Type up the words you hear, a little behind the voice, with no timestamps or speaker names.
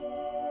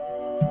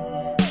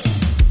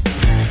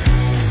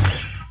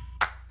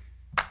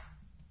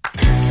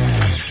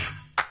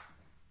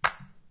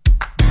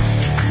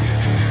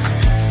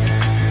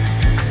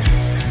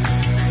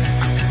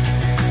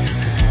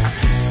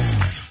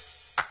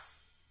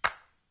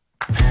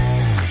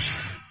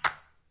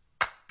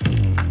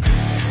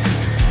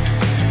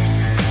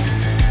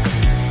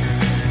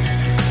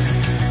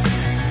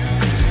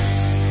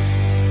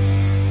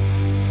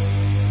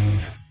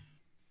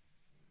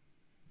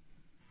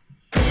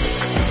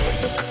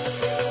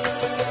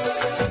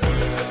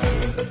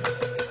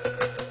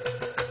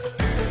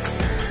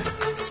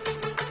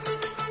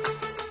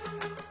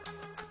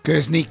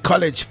Guernsey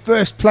College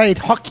first played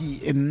hockey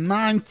in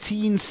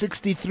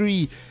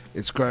 1963.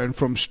 It's grown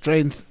from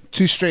strength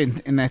to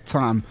strength in that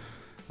time.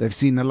 They've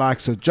seen the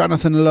likes of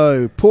Jonathan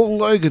Lowe, Paul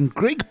Logan,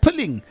 Greg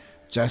Pilling,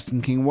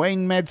 Justin King,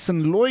 Wayne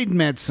Madsen, Lloyd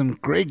Madsen,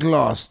 Greg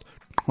Last,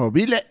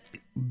 Billy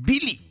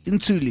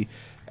Intuli,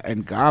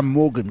 and Guy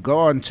Morgan go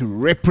on to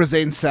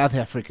represent South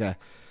Africa.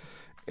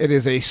 It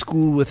is a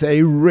school with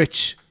a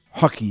rich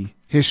hockey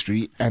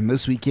history, and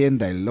this weekend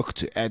they look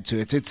to add to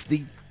it. It's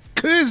the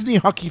Guernsey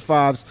Hockey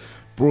Fives,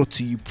 brought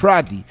to you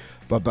proudly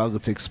by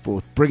Belgotech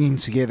Sport, bringing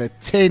together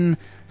 10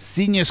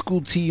 senior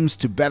school teams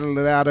to battle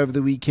it out over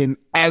the weekend,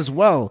 as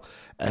well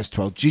as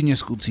 12 junior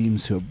school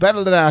teams who have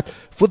battled it out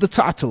for the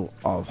title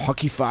of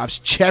Hockey Fives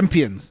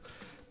champions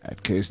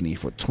at Guernsey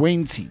for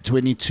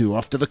 2022.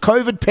 After the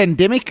COVID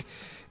pandemic,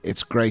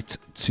 it's great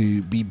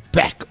to be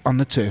back on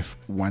the turf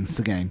once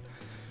again.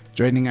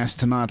 Joining us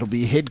tonight will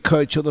be head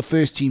coach of the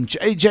first team,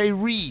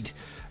 JJ Reid,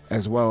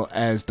 as well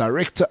as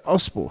Director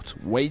of Sport,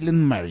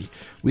 Waylon Murray.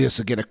 We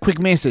also get a quick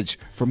message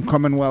from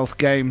Commonwealth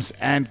Games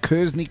and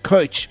Guernsey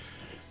coach,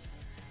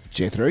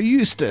 Jethro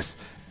Eustace,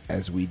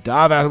 as we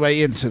dive our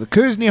way into the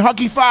Guernsey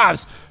Hockey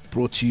Fives,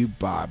 brought to you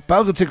by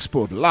Belgotech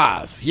Sport,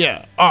 live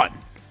here on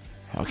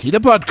Hockey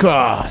the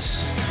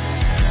Podcast.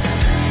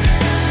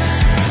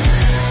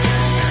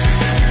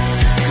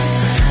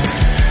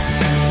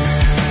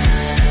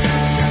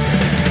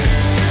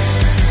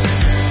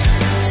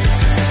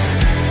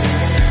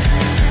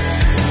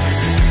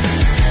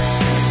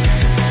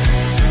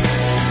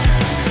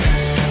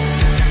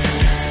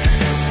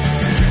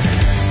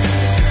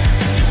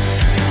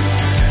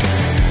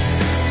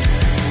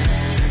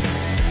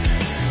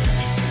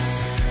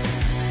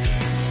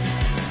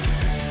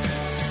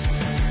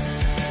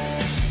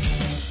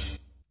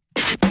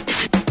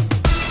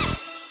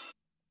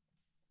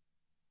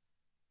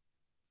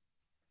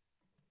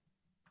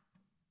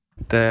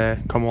 The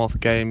Commonwealth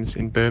Games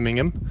in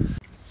Birmingham.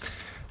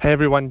 Hey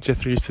everyone,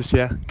 Jethro Eustace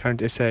here,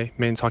 current SA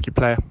men's hockey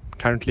player,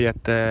 currently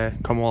at the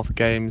Commonwealth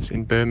Games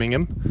in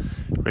Birmingham,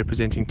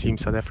 representing Team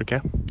South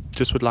Africa.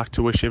 Just would like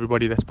to wish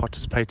everybody that's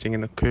participating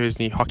in the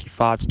Guernsey Hockey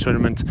Fives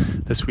tournament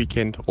this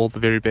weekend all the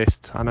very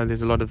best. I know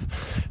there's a lot of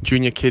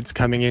junior kids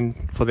coming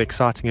in for the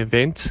exciting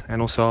event,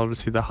 and also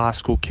obviously the high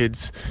school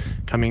kids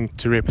coming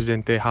to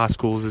represent their high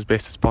schools as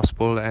best as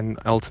possible, and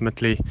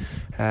ultimately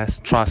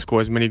try to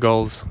score as many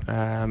goals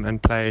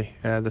and play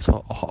this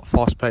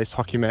fast-paced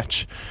hockey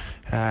match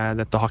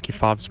that the Hockey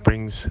Fives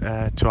brings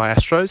to our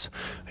Astros.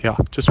 Yeah,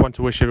 just want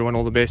to wish everyone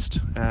all the best.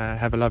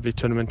 Have a lovely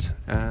tournament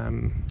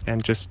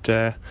and just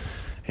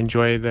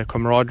enjoy the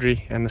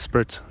camaraderie and the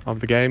spirit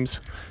of the games,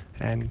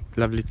 and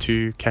lovely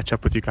to catch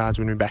up with you guys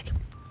when we're back.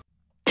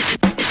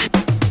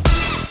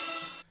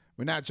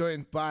 We're now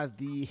joined by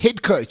the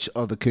head coach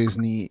of the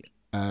Guernsey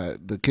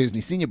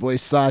senior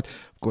boys side.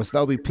 Of course,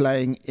 they'll be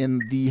playing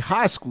in the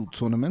high school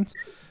tournament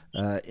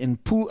in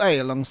Pool A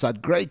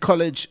alongside Grey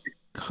College,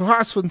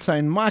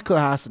 Garsfontein, Michael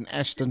Haas and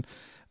Ashton.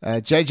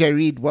 JJ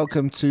Reid,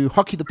 welcome to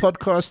Hockey the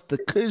Podcast, the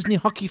Guernsey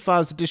Hockey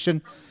Fives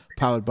edition,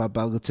 powered by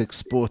Belgotech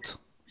Sport.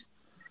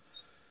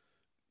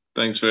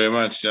 Thanks very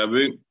much,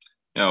 Jabu.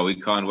 Yeah, we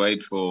can't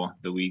wait for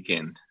the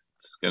weekend.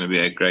 It's going to be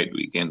a great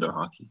weekend of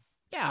hockey.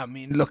 Yeah, I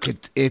mean, look,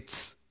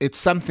 it's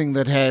something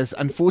that has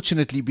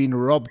unfortunately been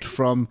robbed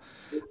from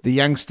the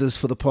youngsters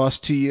for the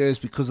past 2 years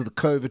because of the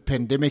COVID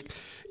pandemic.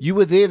 You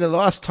were there the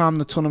last time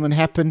the tournament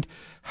happened.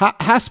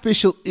 How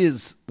special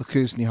is the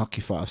Guernsey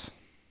Hockey Fives?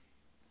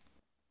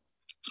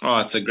 Oh,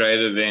 it's a great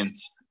event.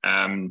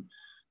 I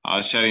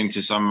was chatting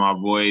to some of my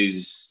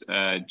boys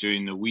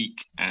during the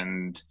week,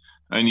 and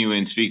only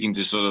when speaking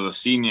to sort of the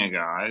senior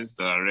guys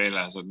that I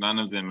realized that none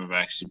of them have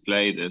actually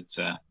played it.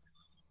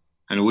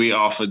 And we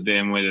offered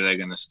them whether they're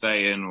going to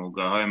stay in or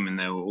go home, and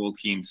they were all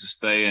keen to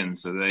stay in.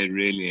 So they're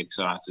really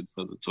excited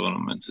for the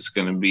tournament. It's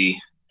going to be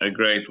a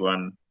great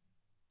one.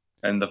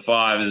 And the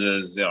Fives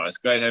it's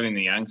great having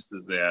the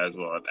youngsters there as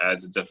well. It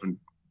adds a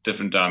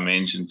different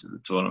dimension to the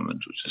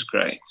tournament, which is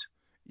great.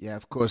 Yeah,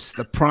 of course.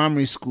 The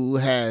primary school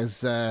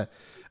has a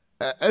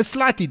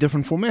slightly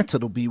different format.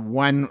 It'll be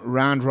one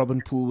round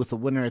robin pool with a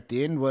winner at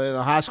the end, where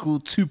the high school,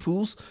 two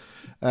pools.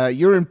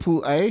 You're in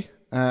Pool A.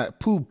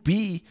 Pool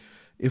B,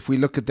 if we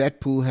look at that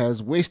pool,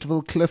 has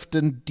Westville,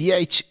 Clifton,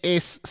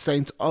 DHS,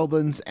 St.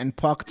 Albans and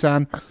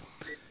Parktown.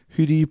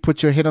 Who do you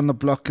put your head on the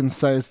block and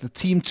say is the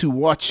team to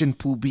watch in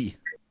Pool B?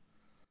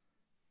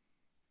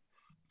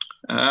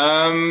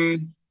 I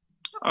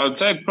would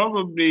say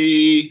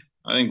probably,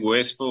 I think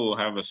Westville will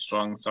have a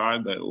strong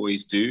side. They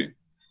always do.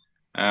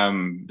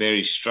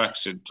 Very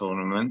structured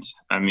tournament.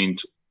 I mean,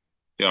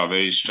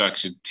 very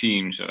structured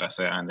team, should I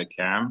say, under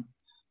Cam.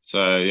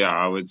 So,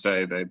 I would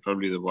say they're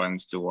probably the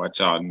ones to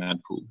watch out in that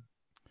pool.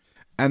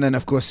 And then,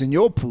 of course, in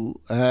your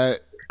pool,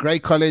 Grey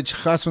College,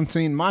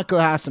 Garsfontein, Michael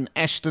Haas and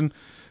Ashton,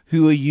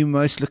 who are you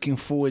most looking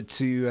forward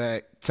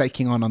to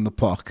taking on the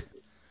park?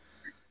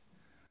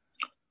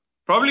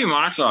 Probably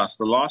my class.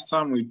 The last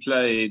time we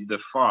played the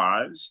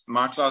Fives,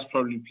 my class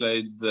probably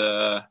played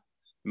the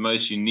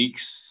most unique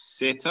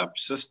setup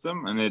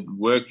system, and it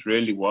worked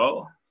really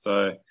well.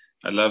 So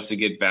I'd love to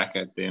get back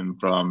at them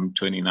from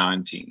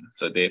 2019.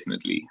 So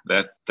definitely,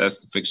 that's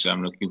the fixture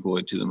I'm looking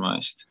forward to the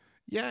most.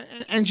 Yeah,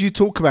 and you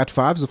talk about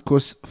fives. Of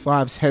course,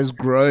 fives has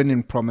grown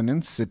in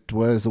prominence. It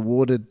was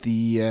awarded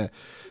the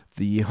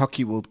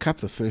Hockey World Cup,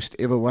 the first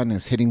ever one,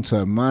 is heading to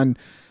Oman.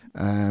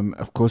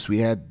 Of course, we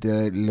had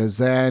the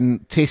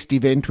Lausanne Test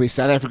event where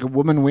South African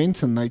women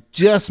went, and they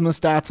just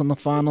missed out on the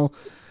final,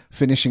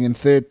 finishing in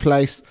third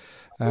place.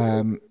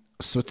 Uruguay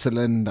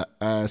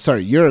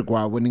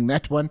winning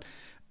that one.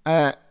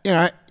 Are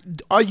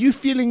you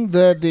feeling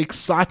the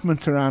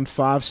excitement around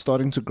five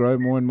starting to grow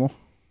more and more?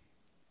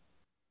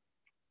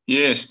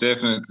 Yes,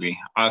 definitely.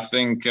 I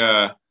think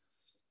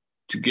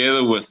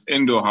together with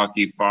indoor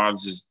hockey,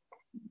 fives is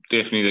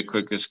definitely the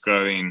quickest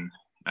growing.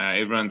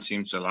 Everyone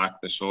seems to like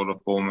the shorter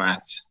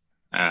format.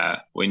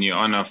 When you're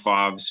on a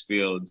fives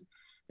field,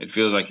 it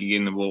feels like you're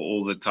getting the ball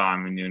all the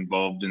time and you're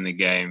involved in the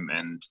game,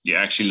 and you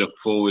actually look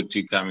forward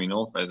to coming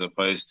off, as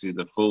opposed to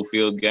the full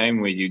field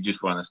game where you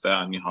just want to stay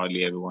and you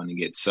hardly ever want to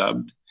get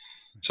subbed.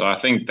 So I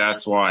think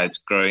that's why it's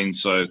growing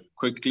so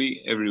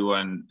quickly.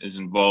 Everyone is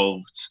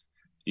involved.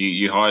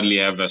 You hardly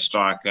have a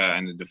striker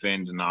and a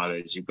defender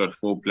nowadays. You've got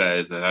four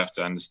players that have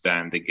to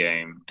understand the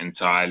game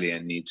entirely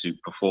and need to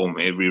perform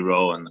every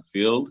role in the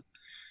field.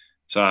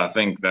 So I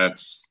think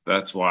that's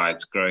why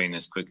it's growing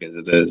as quick as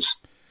it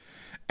is.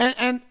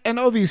 And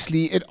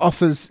obviously it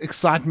offers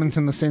excitement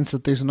in the sense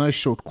that there's no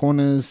short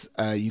corners.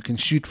 You can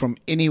shoot from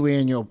anywhere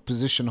in your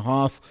position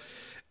half.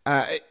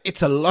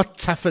 It's a lot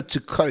tougher to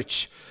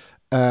coach,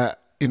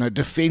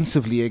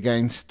 defensively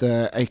against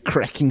a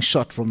cracking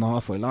shot from the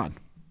halfway line.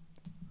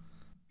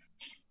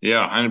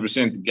 Yeah,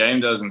 100%. The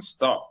game doesn't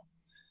stop.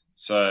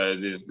 So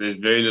there's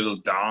very little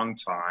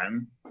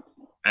downtime.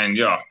 And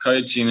yeah,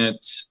 coaching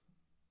it,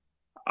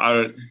 I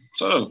would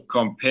sort of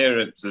compare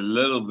it a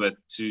little bit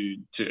to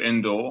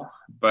indoor,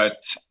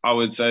 but I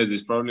would say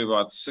there's probably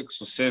about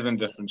 6 or 7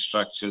 different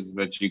structures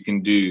that you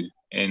can do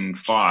in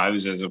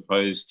fives, as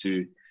opposed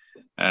to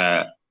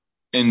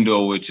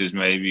indoor, which is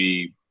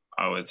maybe,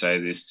 I would say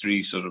there's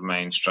 3 sort of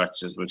main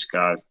structures which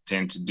guys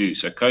tend to do.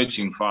 So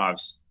coaching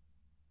fives,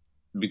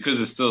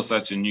 because it's still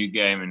such a new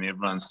game and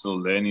everyone's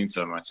still learning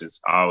so much, it's,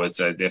 I would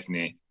say,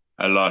 definitely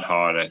a lot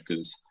harder,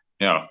 because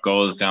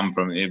goals come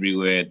from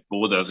everywhere.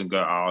 Ball doesn't go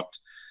out.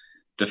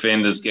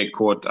 Defenders get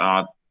caught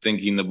out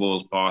thinking the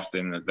ball's past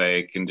them, that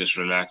they can just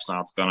relax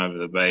now, it's gone over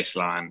the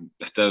baseline.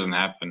 That doesn't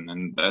happen,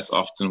 and that's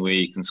often where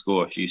you can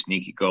score a few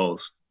sneaky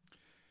goals.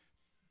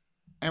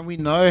 And we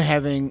know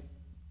having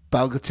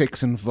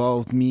Belgatex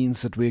involved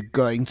means that we're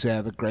going to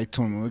have a great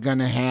tournament. We're going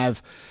to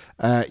have,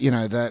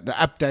 the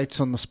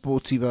updates on the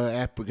Sportivo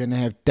app. We're going to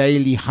have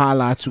daily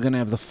highlights. We're going to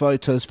have the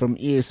photos from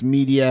ES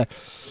Media.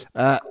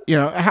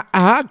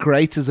 How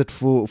great is it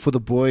for the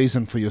boys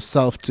and for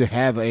yourself to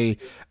have a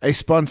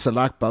sponsor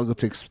like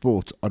Belgatex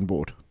Sport on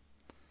board?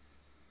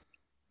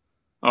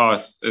 Oh,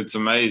 it's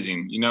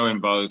amazing. When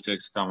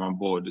Belgatex come on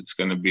board, it's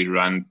going to be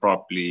run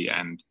properly,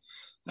 and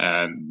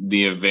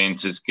the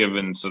event is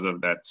given sort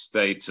of that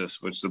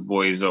status which the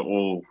boys are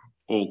all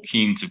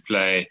keen to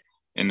play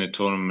in a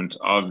tournament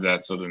of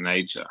that sort of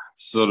nature.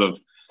 Sort of,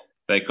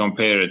 they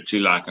compare it to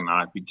like an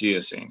IPT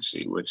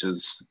essentially, which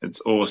is, it's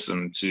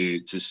awesome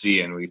to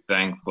see, and we're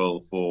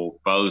thankful for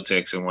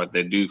Belgatex and what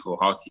they do for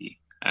hockey.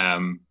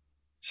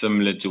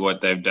 Similar to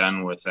what they've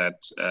done with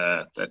that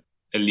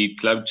Elite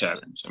Club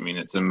Challenge. I mean,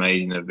 it's an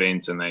amazing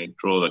event and they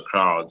draw the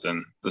crowds,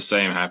 and the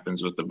same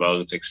happens with the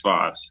Belgatex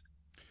Fives.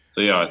 So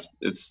yeah,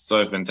 it's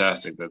so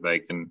fantastic that they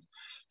can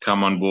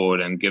come on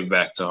board and give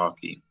back to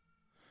hockey.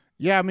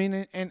 Yeah, I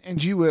mean,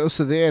 and you were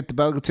also there at the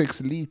Belgatex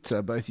Elite,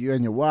 both you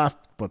and your wife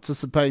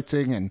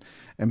participating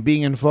and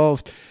being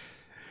involved.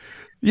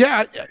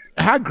 Yeah,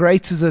 how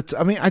great is it?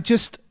 I mean, I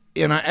just,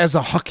 as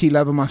a hockey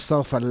lover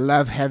myself, I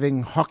love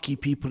having hockey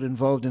people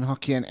involved in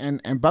hockey,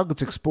 and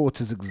Belgatex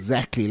Sports is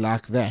exactly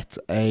like that,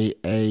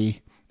 a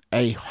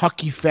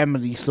hockey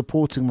family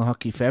supporting the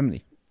hockey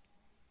family.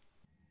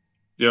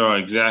 Yeah,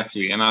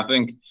 exactly. And I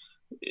think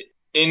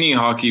any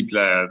hockey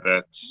player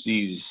that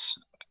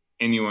sees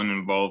anyone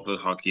involved with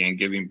hockey and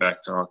giving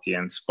back to hockey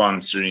and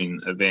sponsoring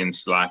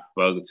events like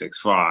Belgatex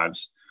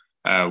Fives,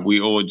 we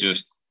all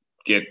just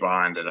get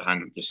behind it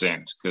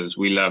 100%, because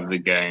we love the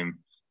game.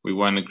 We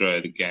want to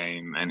grow the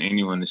game, and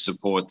anyone who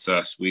supports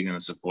us, we're going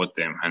to support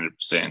them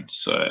 100%.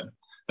 So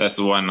that's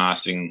the one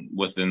nice thing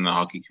within the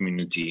hockey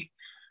community.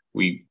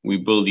 We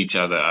build each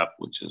other up,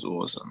 which is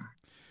awesome.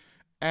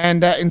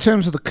 And in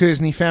terms of the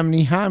Kearsney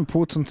family, how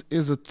important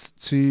is it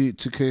to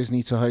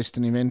Kearsney to host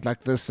an event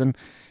like this? And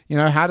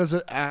how does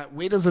it?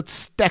 Where does it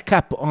stack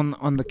up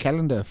on the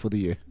calendar for the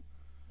year?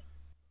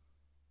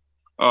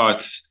 Oh,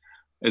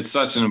 it's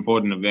such an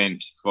important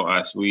event for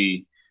us.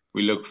 We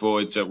look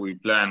forward to it. We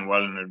plan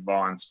well in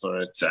advance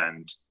for it,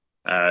 and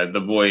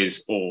the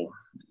boys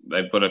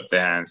they put up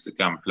their hands to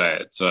come play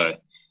it. So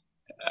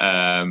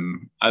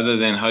other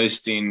than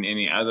hosting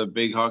any other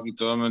big hockey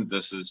tournament,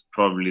 this is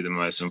probably the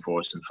most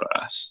important for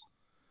us.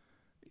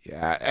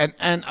 Yeah,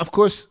 and of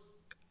course,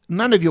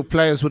 none of your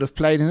players would have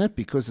played in it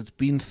because it's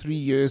been 3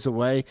 years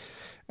away.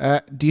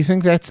 Do you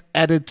think that's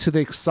added to the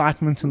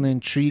excitement and the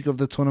intrigue of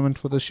the tournament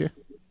for this year?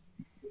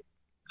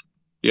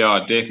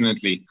 Yeah,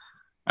 definitely.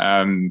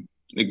 A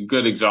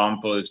good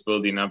example is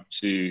building up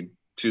to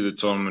the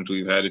tournament.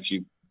 We've had a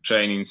few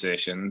training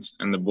sessions,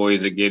 and the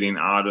boys are getting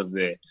out of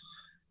their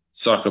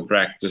soccer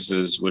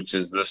practices, which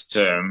is this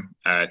term,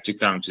 to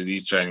come to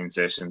these training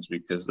sessions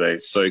because they're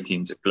so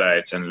keen to play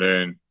it and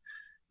learn.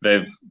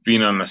 They've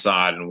been on the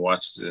side and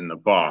watched it in the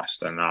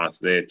past, and now it's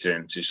their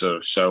turn to sort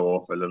of show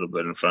off a little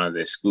bit in front of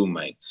their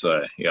schoolmates.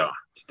 So, yeah,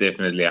 it's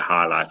definitely a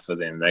highlight for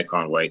them. They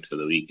can't wait for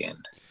the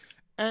weekend.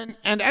 And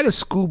at a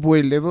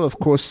schoolboy level, of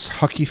course,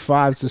 Hockey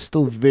Fives is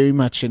still very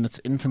much in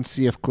its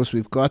infancy. Of course,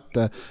 we've got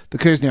the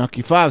Kearsney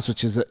Hockey Fives,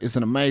 which is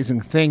an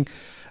amazing thing.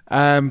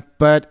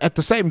 But at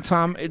the same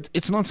time,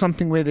 it's not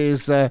something where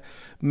there's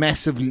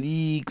massive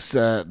leagues.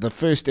 The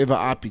first ever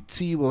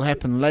RPT will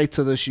happen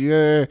later this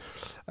year.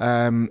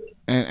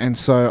 And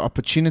so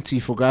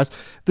opportunity for guys.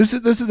 This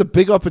is a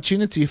big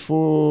opportunity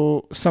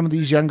for some of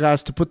these young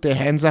guys to put their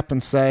hands up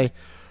and say,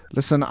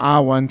 listen, I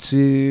want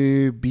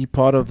to be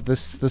part of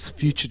this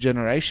future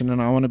generation,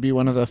 and I want to be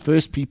one of the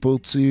first people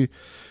to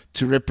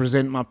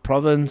represent my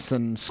province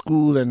and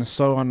school and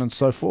so on and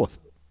so forth.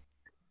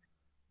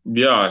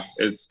 Yeah,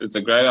 it's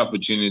a great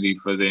opportunity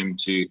for them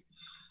to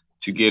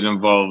get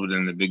involved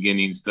in the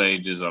beginning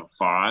stages of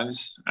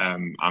fives.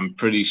 I'm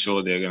pretty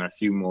sure there are going to a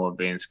few more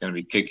events going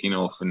to be kicking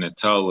off in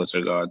Natal with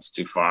regards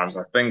to fives.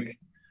 I think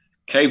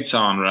Cape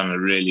Town run a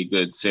really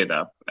good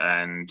setup,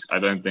 and I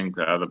don't think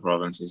the other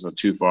provinces are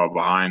too far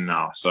behind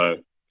now. So,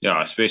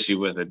 yeah, especially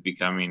with it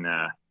becoming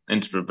an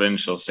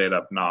interprovincial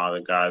setup now,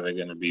 the guys are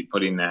going to be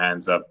putting their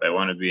hands up. They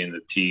want to be in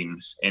the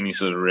teams, any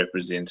sort of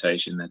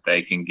representation that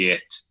they can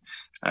get.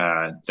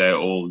 They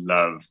all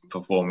love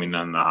performing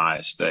on the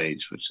highest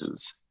stage, which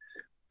is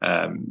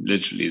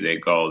literally their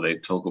goal. They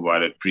talk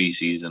about it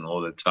pre-season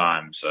all the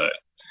time. So,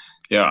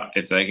 yeah,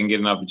 if they can get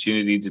an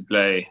opportunity to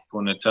play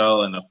for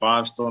Natal in a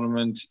fives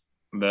tournament,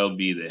 they'll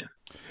be there.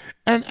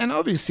 And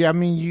obviously, I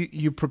mean,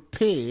 you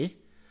prepare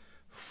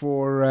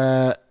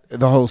for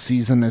the whole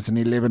season as an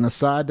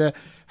 11-a-side.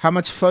 How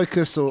much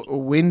focus, or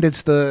when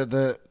does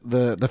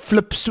the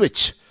flip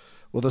switch,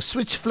 or the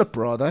switch flip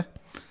rather,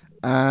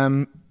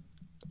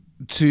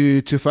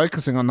 to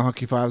focusing on the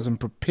Hockey Fives and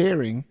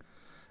preparing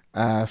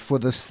for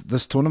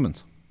this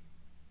tournament?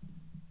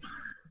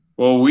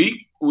 Well,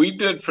 we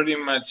did pretty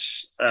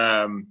much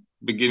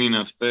beginning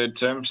of third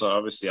term. So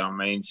obviously our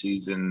main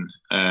season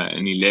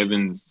in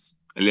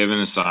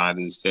 11-a-side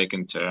is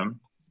second term.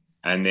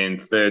 And then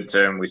third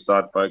term, we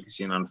start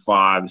focusing on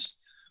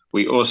fives.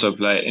 We also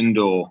play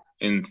indoor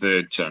in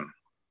third term.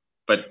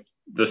 But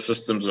the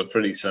systems are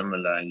pretty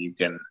similar. You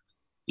can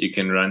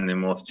run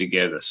them off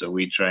together. So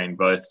we train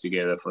both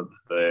together for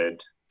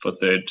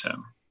third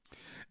term.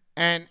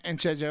 And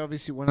JJ,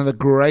 obviously one of the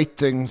great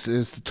things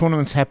is the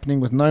tournament's happening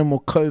with no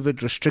more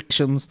COVID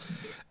restrictions,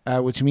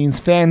 which means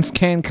fans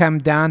can come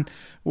down.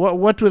 What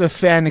would a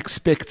fan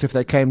expect if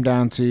they came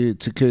down to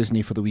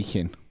Kearsney for the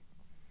weekend?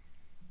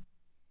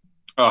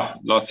 Oh,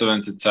 lots of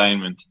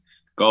entertainment,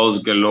 goals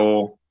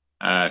galore,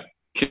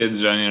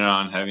 kids running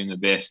around having the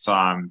best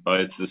time,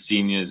 both the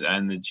seniors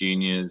and the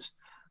juniors.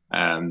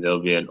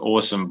 There'll be an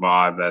awesome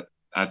vibe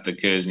at the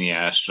Kearsney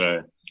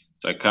Astro.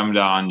 So come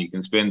down, you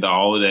can spend the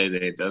whole day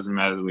there. It doesn't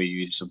matter whether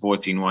you're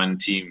supporting one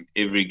team.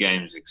 Every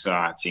game is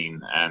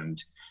exciting,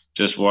 and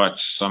just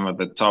watch some of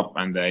the top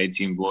under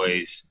 18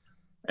 boys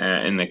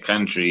in the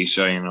country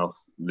showing off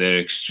their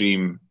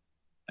extremely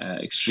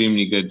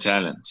good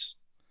talents.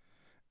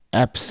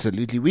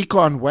 Absolutely. We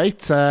can't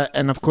wait.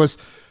 And of course,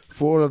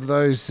 for all of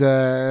those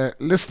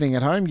listening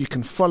at home, you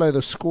can follow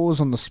the scores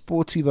on the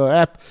Sportivo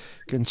app.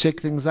 You can check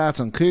things out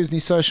on Kearsney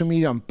social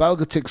media, on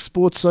Belgatech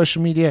Sports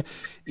social media.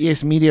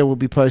 ES Media will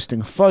be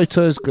posting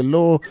photos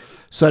galore.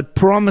 So it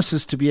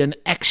promises to be an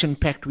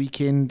action-packed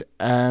weekend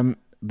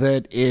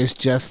that is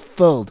just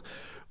filled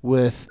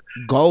with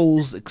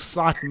goals,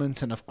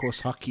 excitement, and of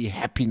course, hockey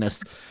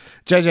happiness.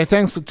 JJ,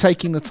 thanks for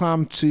taking the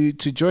time to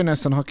join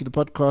us on Hockey the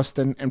Podcast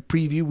and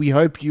preview. We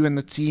hope you and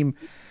the team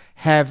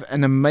have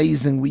an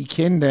amazing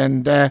weekend,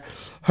 and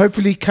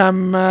hopefully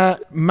come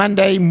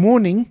Monday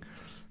morning,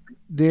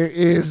 there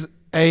is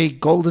a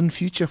golden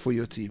future for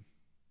your team.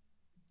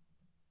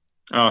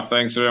 Oh,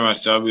 thanks very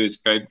much, W. It's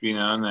great being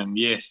on, and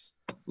yes,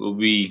 we'll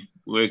be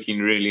working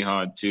really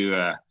hard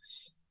to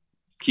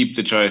keep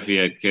the trophy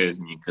at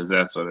Kearsney, because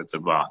that's what it's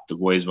about. The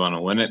boys want to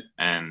win it,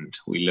 and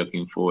we're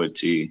looking forward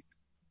to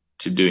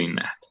doing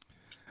that.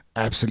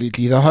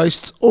 Absolutely. The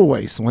hosts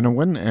always want to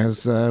win,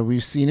 as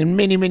we've seen in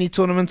many, many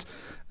tournaments,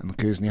 and the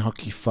Kearsney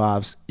Hockey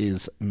Fives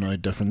is no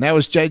different. That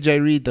was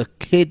JJ Reid, the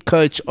head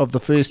coach of the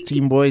first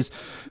team boys,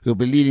 who'll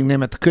be leading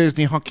them at the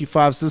Kearsney Hockey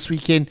Fives this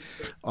weekend.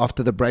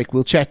 After the break,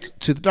 we'll chat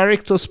to the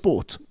Director of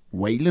Sport,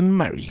 Waylon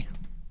Murray.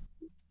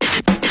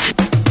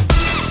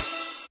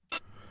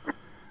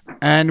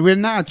 And we're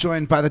now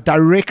joined by the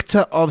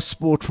Director of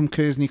Sport from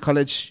Kearsney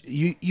College.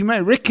 You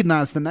may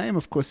recognize the name.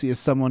 Of course, he is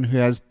someone who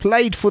has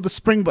played for the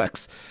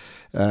Springboks.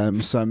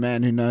 So a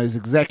man who knows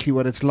exactly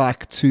what it's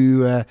like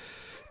to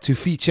to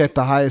feature at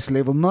the highest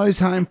level, knows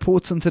how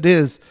important it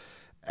is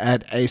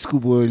at a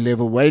schoolboy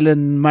level.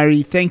 Waylon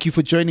Murray, thank you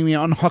for joining me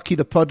on Hockey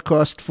the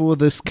Podcast for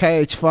this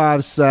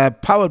KH5's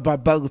powered by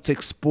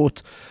Belgotech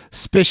Sport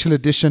special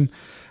edition.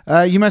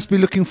 You must be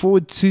looking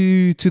forward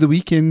to the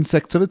weekend's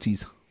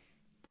activities.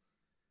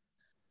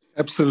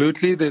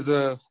 Absolutely. There's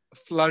a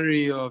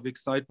flurry of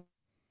excitement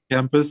on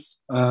campus.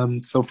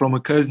 So from a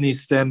Kearney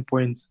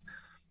standpoint,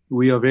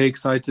 we are very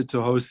excited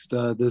to host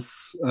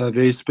this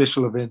very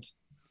special event.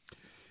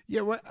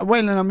 Yeah,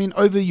 Waylon, I mean,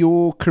 over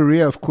your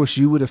career, of course,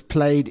 you would have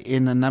played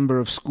in a number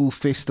of school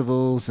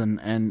festivals and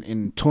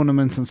in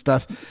tournaments and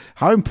stuff.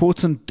 How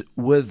important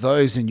were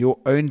those in your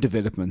own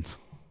development?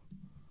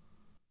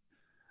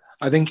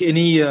 I think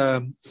any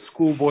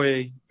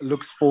schoolboy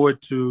looks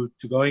forward to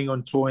going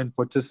on tour and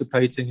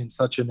participating in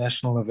such a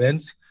national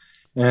event.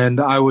 And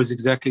I was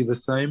exactly the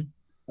same.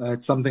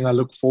 It's something I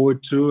look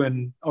forward to.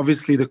 And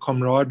obviously the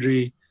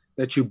camaraderie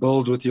that you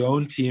build with your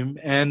own team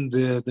and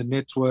the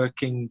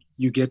networking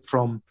you get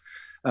from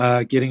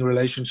getting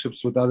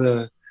relationships with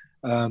other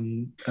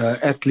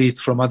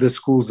athletes from other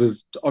schools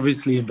is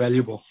obviously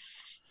invaluable.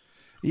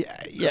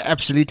 Yeah,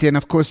 absolutely. And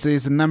of course,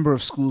 there's a number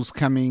of schools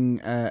coming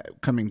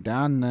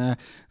down.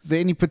 Is there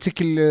any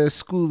particular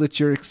school that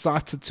you're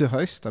excited to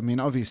host? I mean,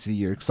 obviously,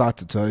 you're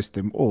excited to host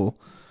them all.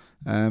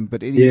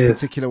 But any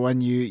particular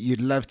one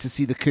you'd love to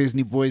see the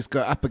Kearney boys go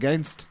up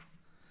against?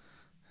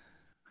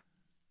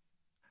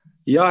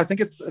 Yeah, I think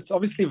it's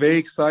obviously very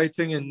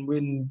exciting, and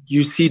when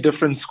you see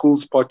different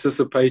schools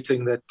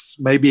participating that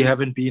maybe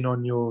haven't been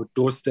on your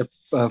doorstep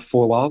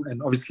for a while,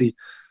 and obviously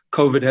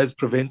COVID has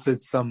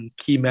prevented some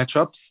key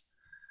matchups.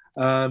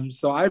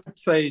 So I would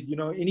say,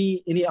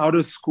 any out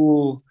of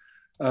school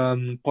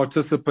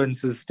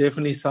participants is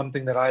definitely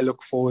something that I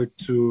look forward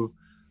to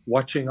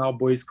watching our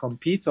boys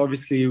compete.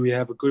 Obviously, we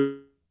have a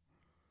good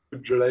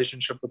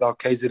relationship with our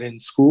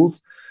KZN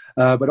schools,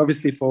 but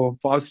obviously for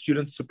our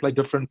students to play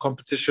different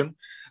competition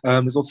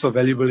is also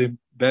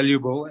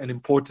valuable and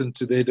important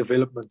to their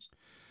development.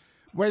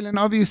 Well, and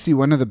obviously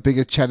one of the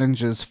bigger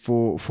challenges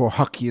for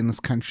hockey in this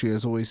country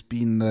has always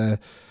been the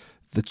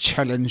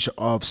challenge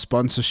of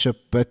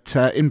sponsorship. But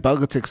in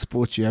Belgotech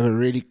Sport, you have a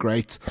really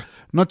great,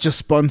 not just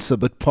sponsor,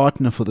 but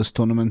partner for this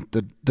tournament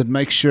that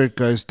makes sure it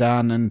goes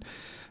down. And,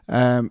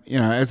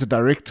 as a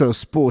director of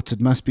sports,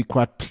 it must be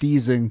quite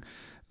pleasing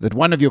that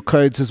one of your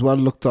codes is well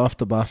looked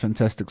after by a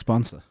fantastic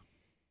sponsor.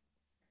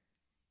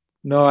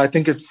 No, I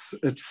think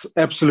it's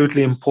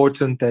absolutely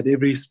important that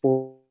every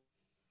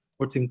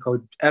sporting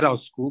code at our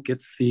school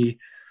gets the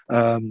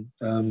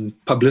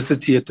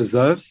publicity it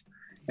deserves.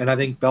 And I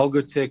think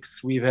Belgotech,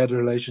 we've had a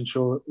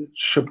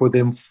relationship with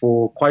them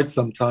for quite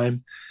some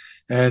time.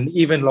 And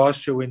even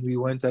last year when we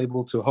weren't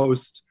able to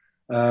host,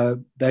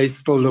 they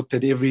still looked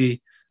at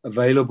every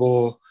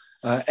available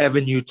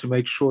avenue to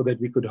make sure that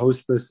we could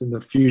host this in the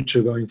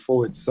future going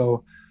forward.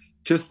 So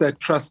just that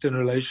trust and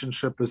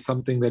relationship is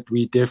something that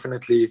we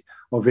definitely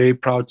are very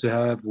proud to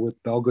have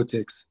with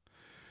Belgotech.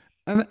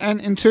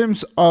 And in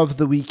terms of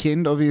the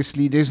weekend,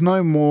 obviously there's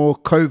no more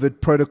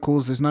COVID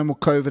protocols, there's no more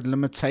COVID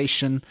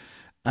limitation.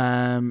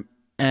 And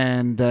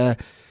that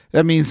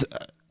means,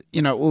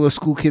 all the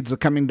school kids are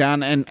coming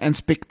down and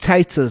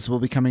spectators will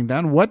be coming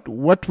down. What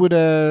would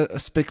a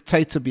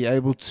spectator be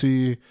able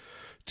to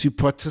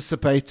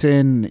participate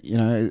in?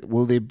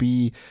 Will there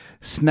be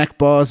snack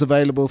bars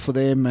available for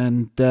them?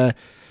 And,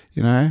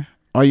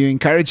 are you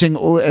encouraging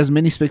as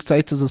many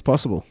spectators as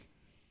possible?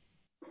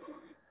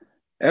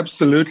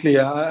 Absolutely.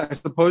 I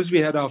suppose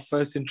we had our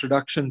first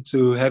introduction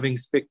to having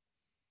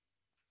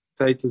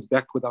spectators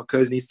back with our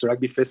Kearney Easter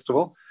Rugby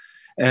Festival.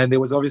 And there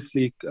was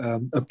obviously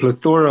a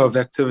plethora of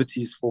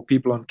activities for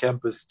people on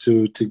campus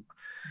to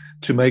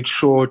make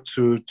sure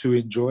to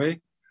enjoy.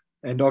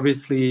 And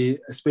obviously,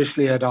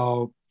 especially at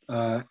our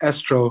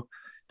Astro,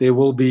 there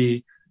will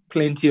be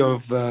plenty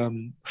of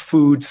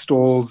food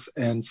stalls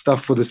and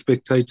stuff for the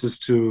spectators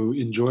to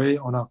enjoy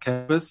on our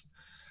campus.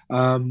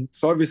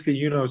 So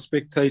obviously,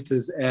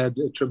 spectators add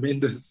a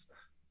tremendous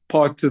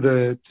part to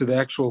the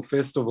actual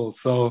festival.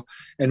 So,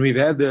 and we've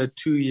had the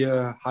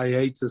 2-year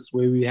hiatus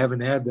where we haven't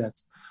had that.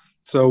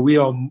 So we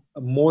are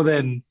more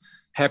than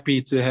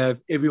happy to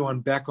have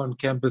everyone back on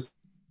campus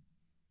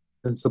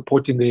and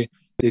supporting their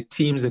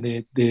teams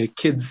and their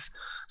kids.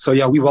 So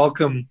yeah, we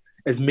welcome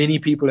as many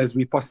people as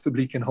we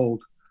possibly can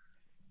hold.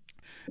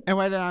 And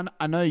Waylon,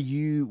 I know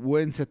you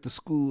weren't at the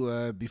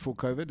school before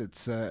COVID.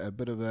 It's a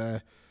bit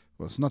of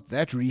it's not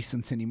that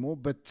recent anymore,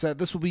 but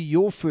this will be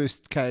your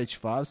first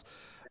KH5s.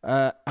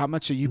 How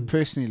much are you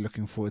personally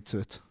looking forward to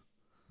it?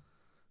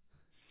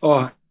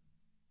 Oh,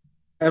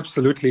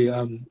 absolutely.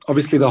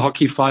 Obviously, the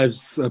Hockey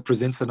Fives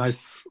presents a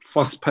nice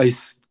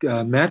fast-paced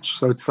match,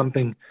 so it's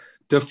something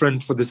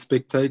different for the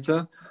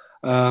spectator.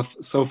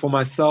 So for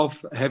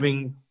myself,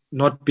 having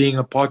not being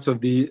a part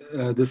of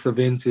this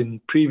event in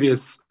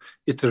previous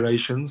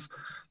iterations,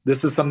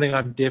 this is something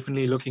I'm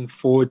definitely looking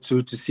forward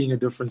to seeing a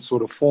different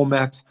sort of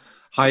format,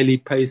 highly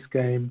paced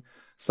game,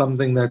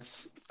 something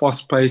that's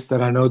fast-paced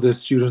that I know the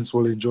students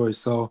will enjoy.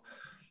 So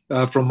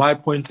from my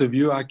point of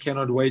view, I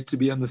cannot wait to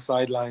be on the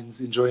sidelines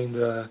enjoying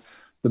the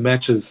the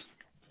matches.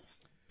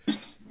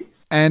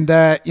 And,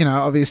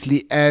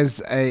 obviously,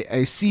 as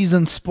a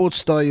seasoned sports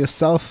star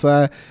yourself,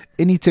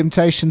 any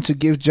temptation to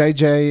give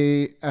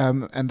JJ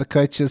and the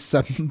coaches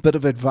some bit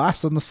of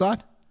advice on the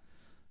side?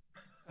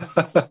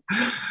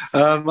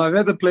 I've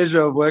had the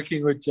pleasure of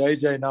working with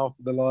JJ now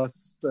for the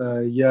last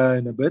year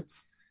and a bit.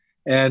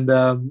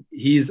 And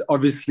he's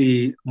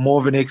obviously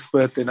more of an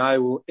expert than I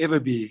will ever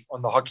be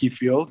on the hockey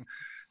field.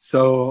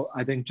 So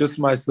I think just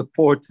my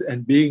support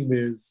and being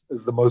there is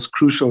the most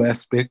crucial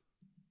aspect.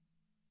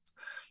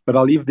 But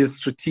I'll leave the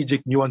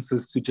strategic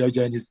nuances to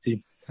JJ and his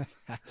team.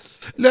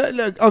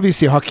 Look,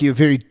 obviously hockey a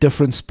very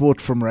different sport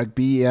from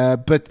rugby,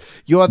 but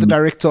you are the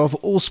director of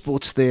all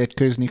sports there at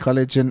Kearney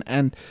College,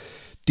 and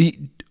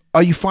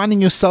are you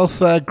finding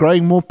yourself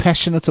growing more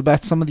passionate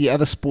about some of the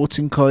other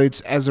sporting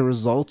codes as a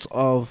result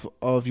of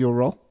your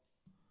role?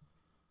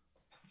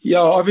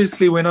 Yeah,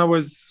 obviously when I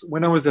was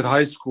at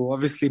high school,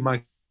 obviously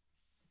my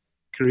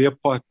career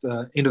path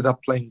ended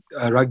up playing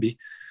rugby.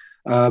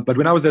 But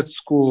when I was at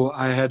school,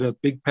 I had a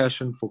big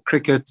passion for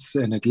cricket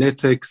and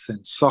athletics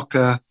and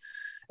soccer,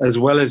 as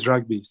well as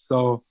rugby.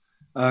 So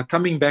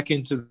coming back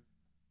into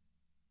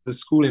the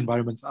school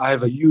environments, I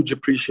have a huge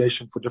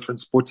appreciation for different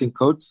sporting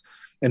codes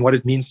and what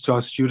it means to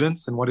our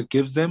students and what it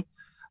gives them.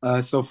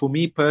 So for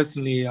me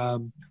personally,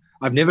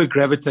 I've never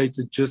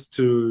gravitated just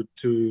to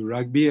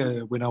rugby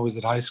when I was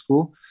at high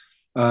school.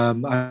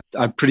 I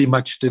pretty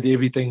much did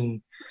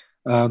everything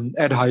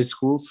at high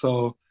school.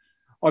 So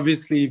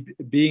obviously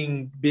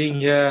being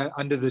here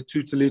under the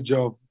tutelage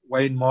of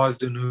Wayne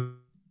Marsden,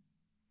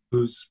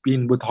 who's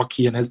been with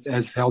hockey and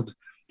has held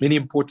many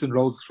important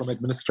roles from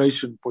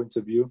administration point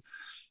of view,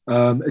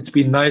 it's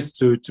been nice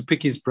to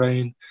pick his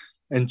brain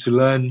and to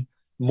learn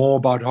more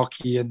about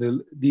hockey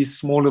and these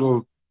small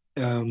little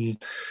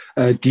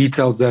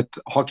details that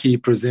hockey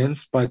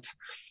presents. But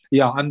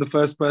yeah, I'm the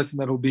first person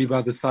that will be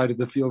by the side of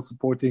the field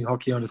supporting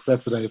hockey on a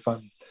Saturday,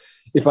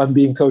 if I'm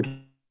being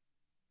totally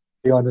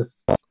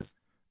honest.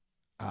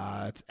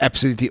 It's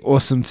absolutely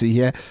awesome to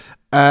hear.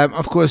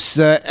 Of course,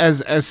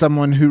 as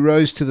someone who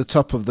rose to the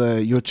top of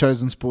your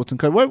chosen sport and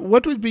code,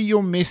 what would be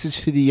your message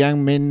to the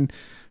young men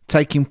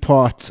taking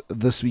part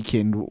this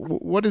weekend?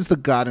 What is the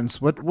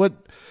guidance?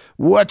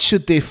 What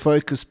should their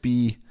focus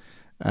be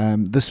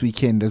this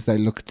weekend as they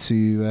look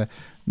to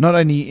not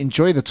only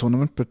enjoy the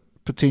tournament but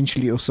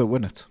potentially also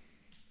win it?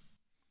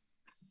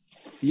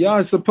 Yeah,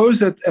 I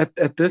suppose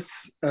at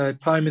this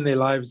time in their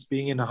lives,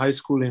 being in a high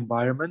school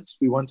environment,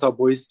 we want our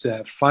boys to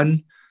have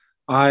fun.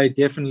 I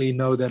definitely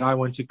know that I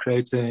want to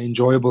create an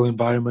enjoyable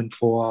environment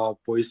for our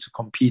boys to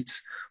compete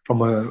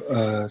from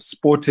a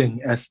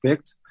sporting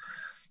aspect.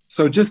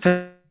 So just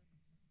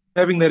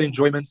having that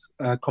enjoyment,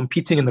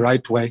 competing in the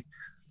right way.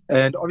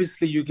 And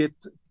obviously you get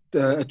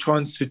a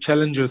chance to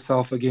challenge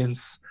yourself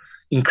against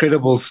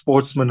incredible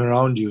sportsmen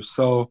around you.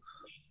 So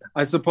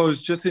I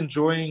suppose just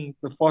enjoying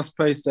the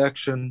fast-paced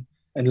action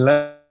and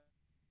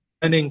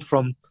learning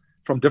from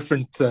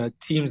different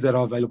teams that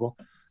are available.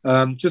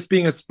 Just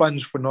being a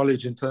sponge for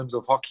knowledge in terms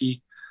of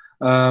hockey,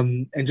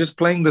 and just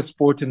playing the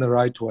sport in the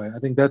right way. I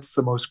think that's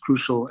the most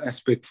crucial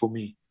aspect for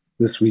me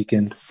this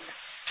weekend.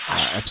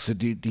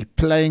 Absolutely.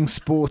 Playing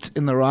sport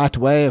in the right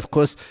way. Of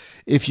course,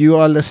 if you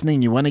are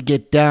listening, you want to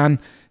get down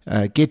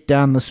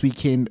this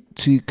weekend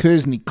to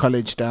Kearney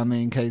College down there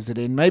in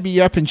KZN. Maybe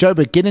you're up in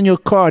Joburg. Get in your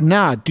car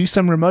now. Do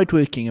some remote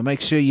working and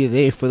make sure you're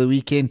there for the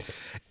weekend.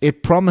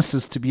 It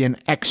promises to be an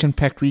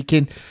action-packed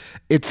weekend.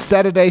 It's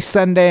Saturday,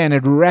 Sunday, and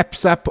it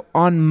wraps up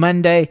on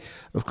Monday.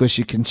 Of course,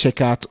 you can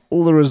check out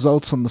all the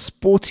results on the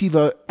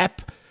Sportivo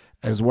app,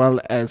 as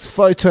well as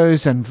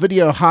photos and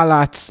video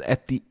highlights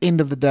at the end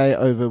of the day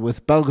over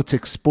with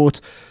Belgotech Sport.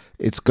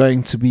 It's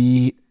going to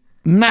be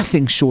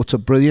nothing short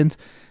of brilliant,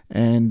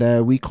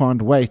 and we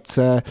can't wait.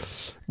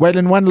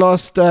 Waylon, one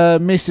last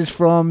message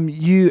from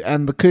you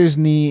and the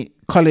Kearney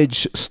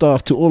College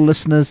staff to all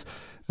listeners.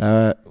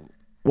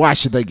 Why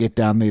should they get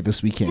down there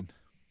this weekend?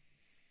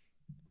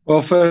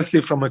 Well,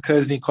 firstly, from a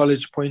Kearney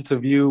College point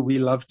of view, we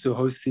love to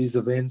host these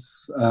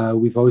events.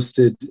 We've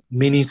hosted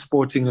many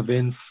sporting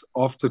events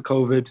after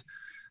COVID,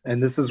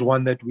 and this is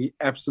one that we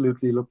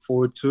absolutely look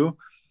forward to.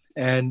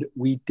 And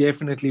we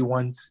definitely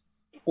want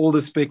all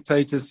the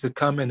spectators to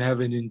come and have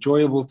an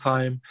enjoyable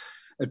time.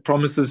 It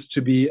promises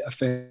to be a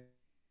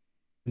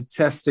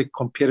fantastic,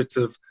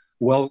 competitive,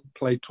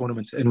 well-played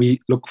tournament, and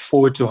we look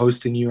forward to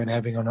hosting you and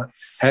having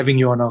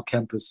you on our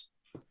campus.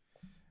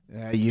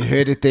 You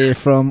heard it there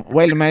from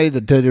Waylon May, the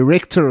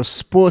Director of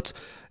Sport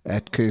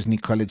at Kearney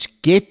College.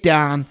 Get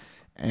down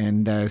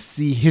and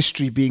see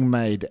history being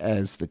made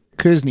as the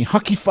Kearney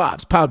Hockey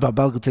Fives, powered by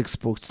Belgotech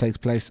Sports, takes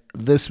place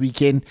this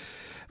weekend.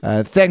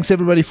 Thanks,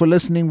 everybody, for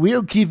listening.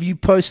 We'll give you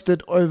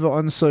posted over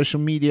on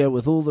social media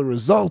with all the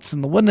results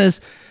and the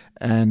winners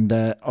and,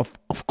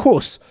 of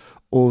course,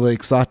 all the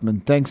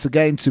excitement. Thanks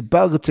again to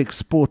Belgotech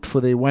Sport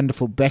for their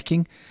wonderful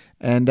backing.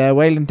 And,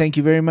 Waylon, thank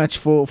you very much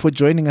for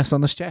joining us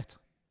on this chat.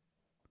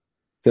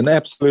 It's an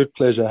absolute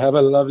pleasure. Have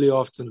a lovely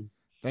afternoon.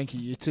 Thank you.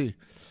 You too.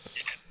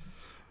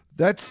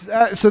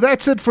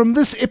 That's it from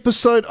this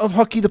episode of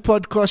Hockey the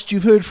Podcast.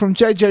 You've heard from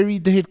JJ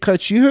Reid, the head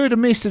coach. You heard a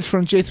message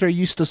from Jethro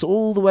Eustace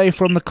all the way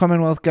from the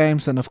Commonwealth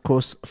Games, and of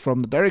course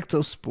from the Director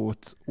of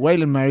Sport,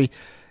 Waylon Murray.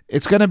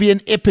 It's going to be an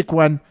epic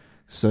one,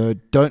 so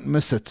don't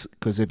miss it,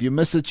 because if you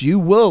miss it, you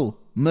will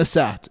miss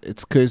out.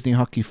 It's Kearsney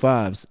Hockey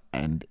Fives,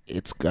 and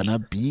it's going to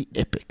be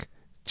epic.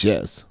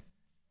 Cheers.